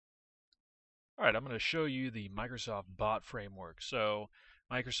All right, I'm going to show you the Microsoft Bot Framework. So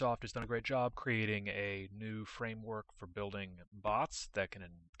Microsoft has done a great job creating a new framework for building bots that can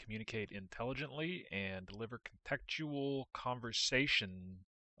communicate intelligently and deliver contextual conversation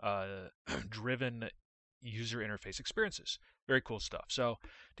driven user interface experiences. Very cool stuff. So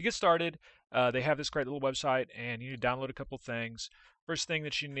to get started, they have this great little website and you need to download a couple things. First thing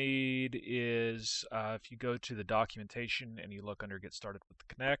that you need is if you go to the documentation and you look under Get Started with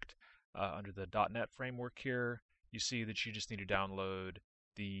the Connect, under the .NET framework here, you see that you just need to download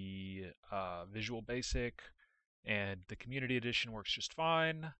the Visual Basic, and the Community Edition works just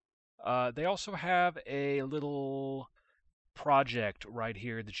fine. They also have a little project right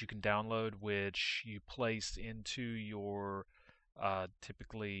here that you can download, which you place into your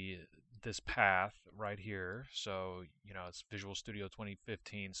typically this path right here. So, it's Visual Studio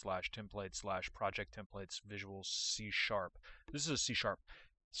 2015 slash template slash project templates Visual C Sharp. This is a C Sharp.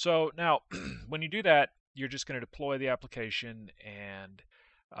 So now, when you do that, you're just going to deploy the application, and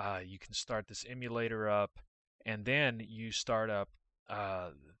you can start this emulator up, and then you start up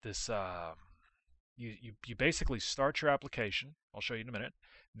this. You basically start your application. I'll show you in a minute.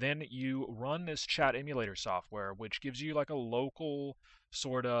 Then you run this chat emulator software, which gives you like a local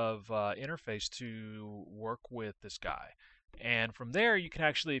sort of interface to work with this guy. And from there, you can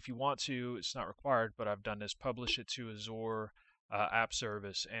actually, if you want to, it's not required, but I've done this, publish it to Azure app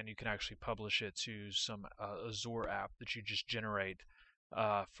service, and you can actually publish it to some Azure app that you just generate.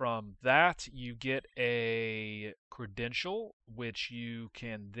 From that, you get a credential, which you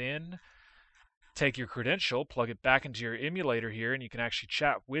can then take your credential, plug it back into your emulator here, and you can actually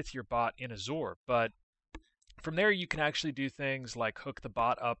chat with your bot in Azure. But from there, you can actually do things like hook the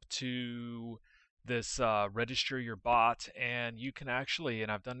bot up to this register your bot, and you can actually, and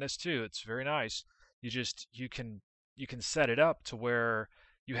I've done this too, it's very nice. You can set it up to where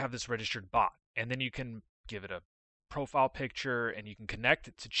you have this registered bot, and then you can give it a profile picture, and you can connect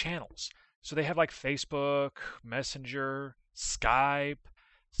it to channels. So they have like Facebook, Messenger, Skype,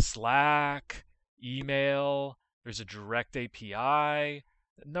 Slack, email. There's a direct API, a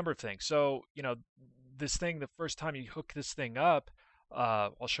number of things. So, this thing, the first time you hook this thing up,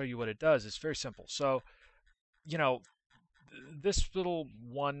 I'll show you what it does. It's very simple. So, you know, this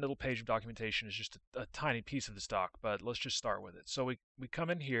one little page of documentation is just a tiny piece of the doc, but let's just start with it. So we come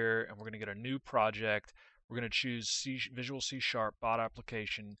in here and we're going to get a new project. We're going to choose Visual C Sharp bot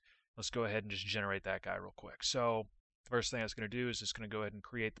application. Let's go ahead and just generate that guy real quick. So the first thing it's going to do is it's going to go ahead and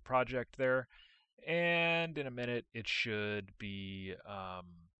create the project there. And in a minute, it should be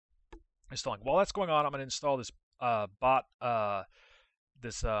installing. While that's going on, I'm going to install this bot,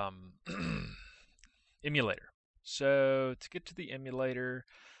 this emulator. So to get to the emulator,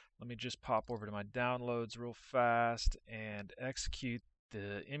 let me just pop over to my downloads real fast and execute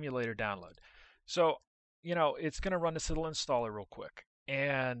the emulator download. So, it's going to run this little installer real quick,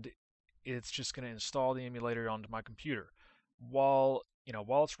 and it's just going to install the emulator onto my computer. While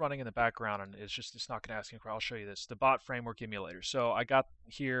it's running in the background, and it's not going to ask me for, I'll show you this, the Bot Framework Emulator. So I got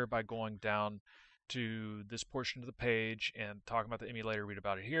here by going down to this portion of the page and talking about the emulator, read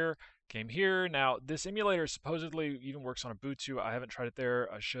about it here, came here. Now, this emulator supposedly even works on Ubuntu. I haven't tried it there.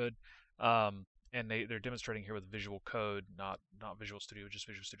 I should. And they're demonstrating here with Visual Code, not Visual Studio, just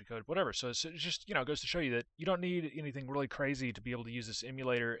Visual Studio Code, whatever. So it's just, goes to show you that you don't need anything really crazy to be able to use this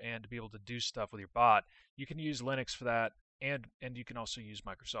emulator and to be able to do stuff with your bot. You can use Linux for that, and you can also use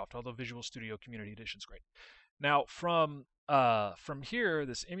Microsoft, although Visual Studio Community Edition is great. Now, from here,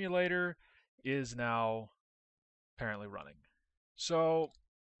 this emulator is now apparently running. So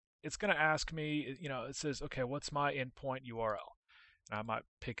it's going to ask me, it says, okay, what's my endpoint URL? And I might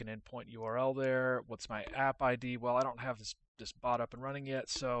pick an endpoint URL there. What's my app ID? Well, I don't have this bot up and running yet.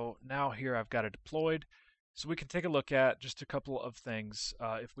 So now here I've got it deployed. So we can take a look at just a couple of things.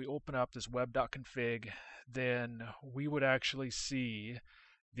 If we open up this web.config, then we would actually see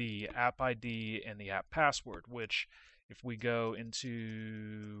the app ID and the app password, which if we go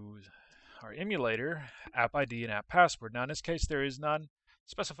into our emulator, app ID and app password. Now in this case there is none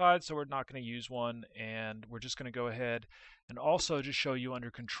specified, so we're not going to use one, and we're just going to go ahead and also just show you under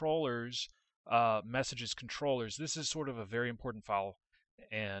controllers, messages controllers. This is sort of a very important file,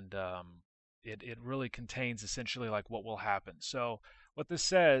 and it really contains essentially like what will happen. So what this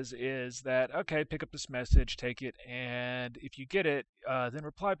says is that, okay, pick up this message, take it, and if you get it, then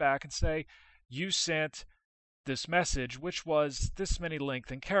reply back and say you sent this message, which was this many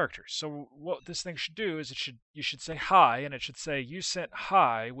length in characters. So what this thing should do is you should say hi, and it should say you sent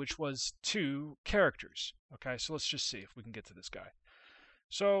hi, which was 2 characters. Okay, so let's just see if we can get to this guy.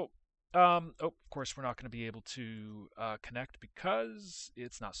 So of course, we're not going to be able to connect because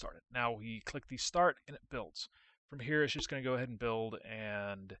it's not started. Now we click the start and it builds. From here, it's just going to go ahead and build,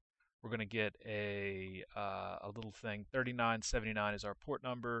 and we're going to get a little thing. 3979 is our port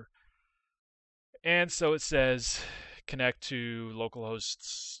number, and so it says connect to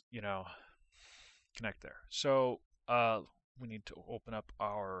localhosts. Connect there. So we need to open up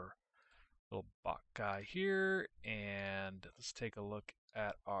our little bot guy here, and let's take a look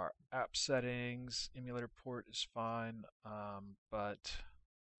at our app settings. Emulator port is fine, but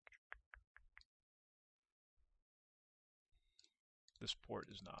this port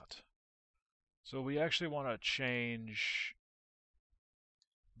is not. So we actually want to change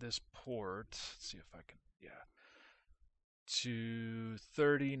this port. Let's see if I can, yeah, to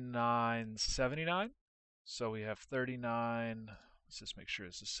 3979. So we have 39. Let's just make sure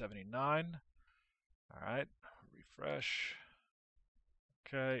this is 79. All right, refresh.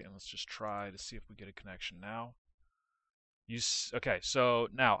 Okay, and let's just try to see if we get a connection now. Okay, so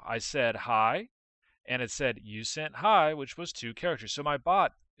now I said hi, and it said you sent hi, which was 2 characters. So my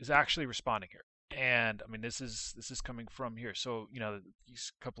bot is actually responding here. And I mean, this is coming from here. So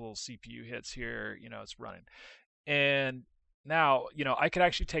these couple little CPU hits here, it's running. And now, I could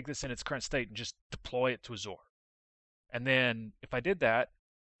actually take this in its current state and just deploy it to Azure. And then if I did that,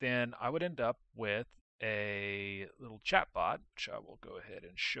 then I would end up with a little chatbot, which I will go ahead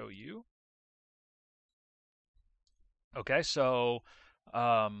and show you. Okay, so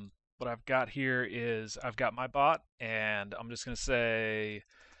what I've got here is I've got my bot, and I'm just going to say,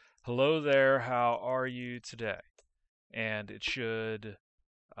 hello there, how are you today? And it should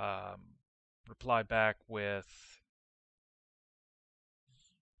reply back with,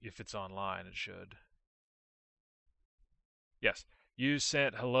 if it's online, it should. Yes, you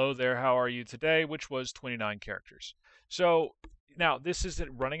sent hello there, how are you today, which was 29 characters. So now this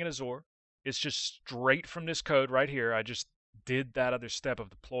isn't running in Azure. It's just straight from this code right here. I just did that other step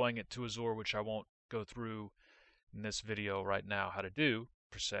of deploying it to Azure, which I won't go through in this video right now how to do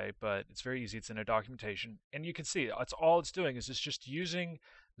per se, but it's very easy. It's in a documentation, and you can see that's all it's doing is it's just using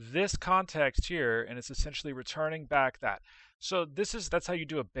this context here, and it's essentially returning back that. So that's how you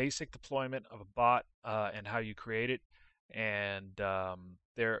do a basic deployment of a bot and how you create it. And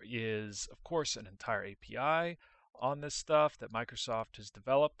there is, of course, an entire API on this stuff that Microsoft has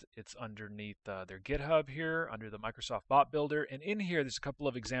developed. It's underneath their GitHub here under the Microsoft Bot Builder. And in here, there's a couple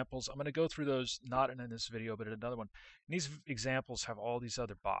of examples. I'm going to go through those not in this video, but in another one. And these examples have all these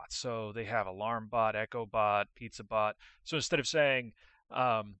other bots. So they have Alarm Bot, Echo Bot, Pizza Bot. So instead of saying,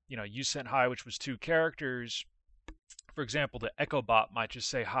 you sent hi, which was 2 characters, for example, the Echo Bot might just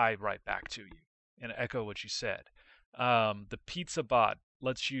say hi right back to you and echo what you said. The Pizza Bot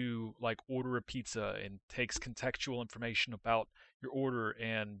lets you order a pizza and takes contextual information about your order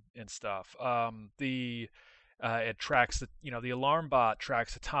and stuff. It tracks the Alarm Bot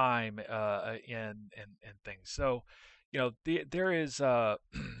tracks the time and things. So there's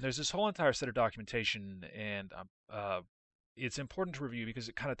this whole entire set of documentation, and it's important to review because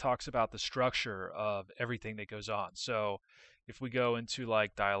it kind of talks about the structure of everything that goes on. So if we go into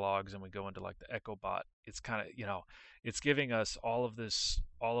dialogues and we go into the Echo Bot, it's kind of it's giving us all of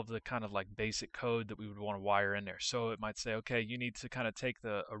the kind of basic code that we would want to wire in there. So it might say, okay, you need to kind of take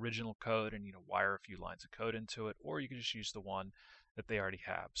the original code and wire a few lines of code into it, or you can just use the one that they already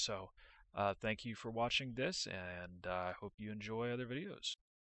have. So thank you for watching this, and I hope you enjoy other videos.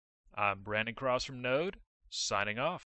 I'm Brandon Cross from Node, signing off.